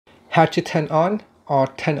how to turn on or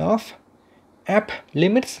turn off app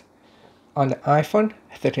limits on the iPhone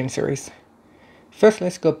 13 series. First,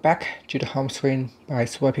 let's go back to the home screen by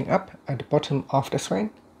swiping up at the bottom of the screen.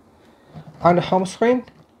 On the home screen,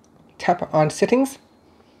 tap on Settings,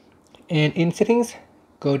 and in Settings,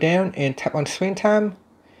 go down and tap on Screen Time.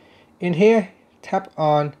 In here, tap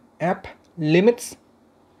on App Limits.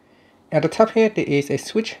 At the top here, there is a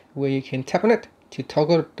switch where you can tap on it to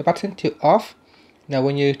toggle the button to off. Now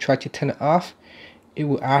when you try to turn it off, it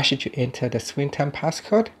will ask you to enter the screen time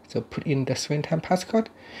passcode. So put in the screen time passcode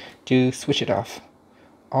to switch it off.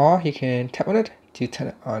 Or you can tap on it to turn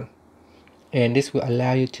it on. And this will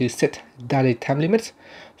allow you to set daily time limits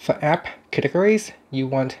for app categories you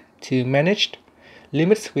want to manage.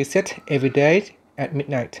 Limits we set every day at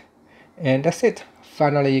midnight. And that's it.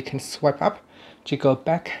 Finally, you can swipe up to go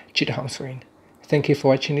back to the home screen. Thank you for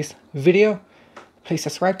watching this video. Please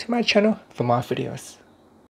subscribe to my channel for more videos.